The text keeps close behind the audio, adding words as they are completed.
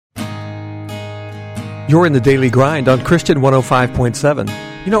You're in the Daily Grind on Christian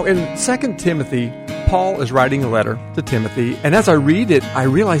 105.7. You know, in 2 Timothy, Paul is writing a letter to Timothy, and as I read it, I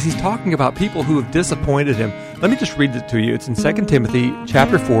realize he's talking about people who have disappointed him. Let me just read it to you. It's in 2 Timothy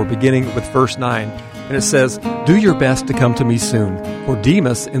chapter 4, beginning with verse 9, and it says, "Do your best to come to me soon, for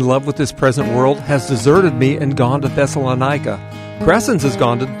Demas, in love with this present world, has deserted me and gone to Thessalonica. Crescens has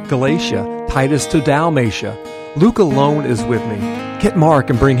gone to Galatia, Titus to Dalmatia. Luke alone is with me. Get Mark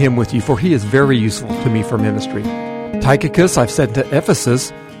and bring him with you, for he is very useful to me for ministry. Tychicus I've sent to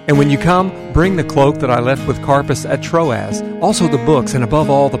Ephesus, and when you come, bring the cloak that I left with Carpus at Troas, also the books, and above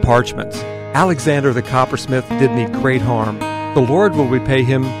all the parchments. Alexander the coppersmith did me great harm. The Lord will repay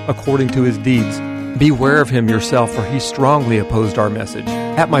him according to his deeds. Beware of him yourself, for he strongly opposed our message.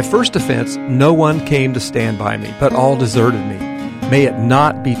 At my first offense, no one came to stand by me, but all deserted me. May it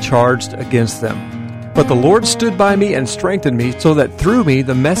not be charged against them. But the Lord stood by me and strengthened me, so that through me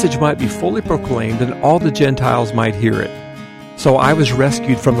the message might be fully proclaimed and all the Gentiles might hear it. So I was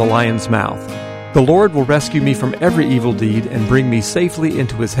rescued from the lion's mouth. The Lord will rescue me from every evil deed and bring me safely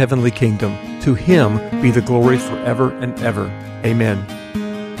into his heavenly kingdom. To him be the glory forever and ever. Amen."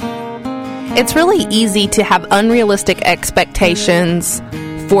 It's really easy to have unrealistic expectations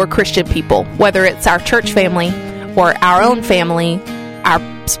for Christian people, whether it's our church family or our own family, our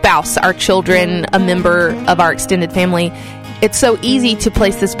spouse, our children, a member of our extended family. It's so easy to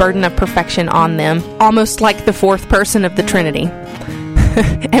place this burden of perfection on them, almost like the fourth person of the Trinity.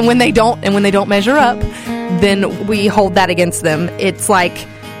 and when they don't measure up, then we hold that against them. It's like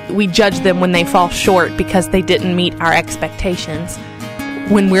we judge them when they fall short because they didn't meet our expectations,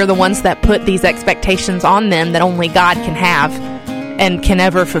 when we're the ones that put these expectations on them that only God can have and can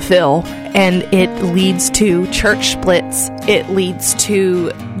ever fulfill. And it leads to church splits. It leads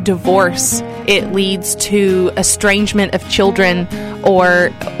to divorce. It leads to estrangement of children or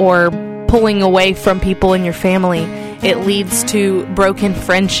pulling away from people in your family. It leads to broken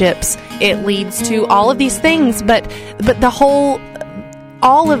friendships. It leads to all of these things. But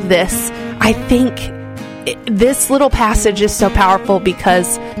all of this, I think this little passage is so powerful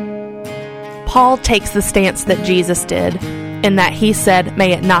because Paul takes the stance that Jesus did, in that he said,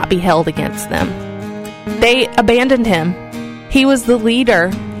 may it not be held against them. They abandoned him. He was the leader.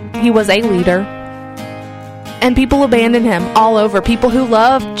 He was a leader. And people abandoned him all over. People who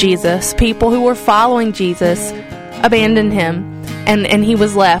loved Jesus, people who were following Jesus, abandoned him. And he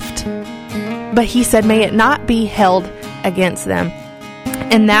was left. But he said, may it not be held against them.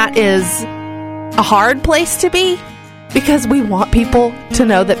 And that is a hard place to be, because we want people to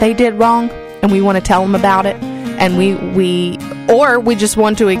know that they did wrong, and we want to tell them about it. And we just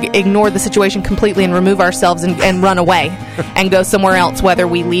want to ignore the situation completely and remove ourselves and run away and go somewhere else, whether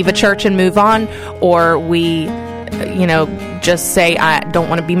we leave a church and move on, or we, just say, I don't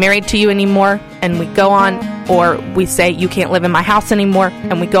want to be married to you anymore, and we go on, or we say, you can't live in my house anymore,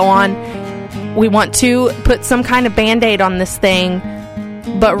 and we go on. We want to put some kind of Band-Aid on this thing,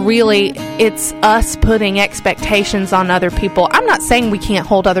 but really, it's us putting expectations on other people. I'm not saying we can't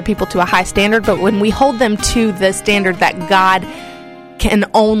hold other people to a high standard, but when we hold them to the standard that God can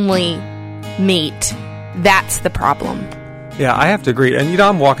only meet, that's the problem. Yeah, I have to agree. And,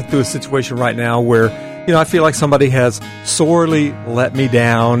 I'm walking through a situation right now where, I feel like somebody has sorely let me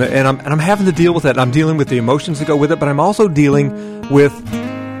down, and I'm having to deal with that. I'm dealing with the emotions that go with it, but I'm also dealing with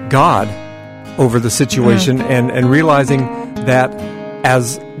God over the situation and realizing that,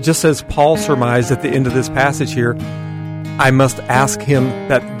 as Paul surmised at the end of this passage here, I must ask him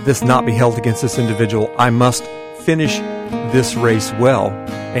that this not be held against this individual. I must finish this race well.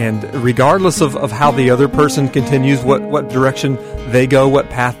 And regardless of how the other person continues, what direction they go, what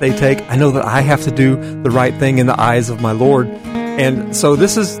path they take, I know that I have to do the right thing in the eyes of my Lord. And so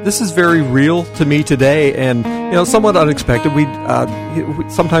this is very real to me today, and somewhat unexpected.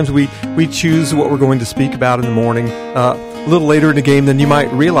 Sometimes we choose what we're going to speak about in the morning a little later in the game than you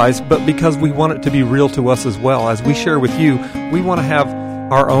might realize, but because we want it to be real to us as well. As we share with you, we want to have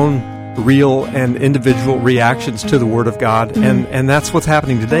our own real and individual reactions to the Word of God, and that's what's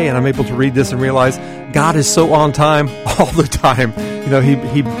happening today. And I'm able to read this and realize God is so on time all the time.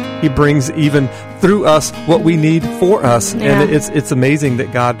 He brings even through us what we need for us, and it's amazing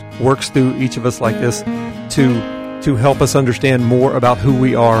that God works through each of us like this to help us understand more about who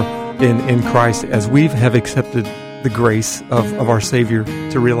we are in Christ, as we have accepted the grace of our Savior,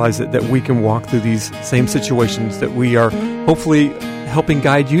 to realize that we can walk through these same situations that we are hopefully helping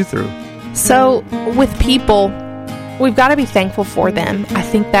guide you through. So with people, we've got to be thankful for them. I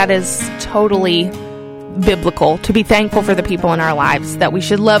think that is totally biblical, to be thankful for the people in our lives, that we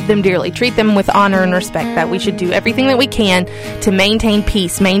should love them dearly, treat them with honor and respect, that we should do everything that we can to maintain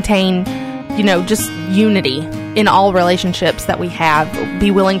peace, maintain just unity in all relationships that we have.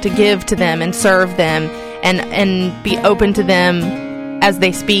 Be willing to give to them and serve them and be open to them as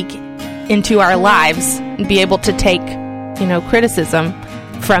they speak into our lives, and be able to take, criticism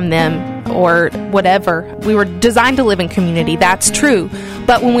from them or whatever. We were designed to live in community. That's true.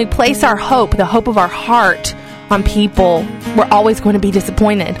 But when we place our hope, the hope of our heart, on people, we're always going to be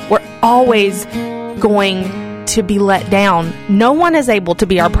disappointed. We're always going to be let down. No one is able to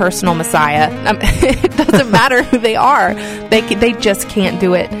be our personal Messiah. It doesn't matter who they are. They just can't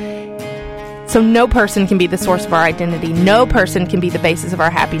do it. So no person can be the source of our identity. No person can be the basis of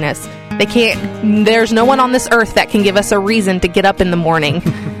our happiness. They can't. There's no one on this earth that can give us a reason to get up in the morning.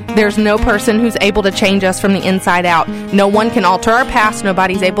 There's no person who's able to change us from the inside out. No one can alter our past.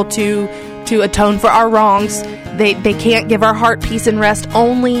 Nobody's able to atone for our wrongs. They can't give our heart peace and rest.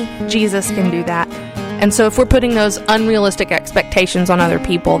 Only Jesus can do that. And so if we're putting those unrealistic expectations on other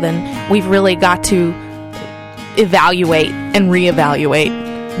people, then we've really got to evaluate and reevaluate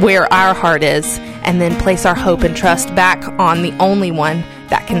where our heart is, and then place our hope and trust back on the only one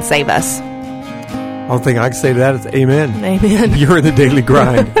that can save us. Only thing I can say to that is amen. Amen. You're in the Daily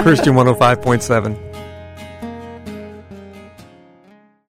Grind, Christian 105.7.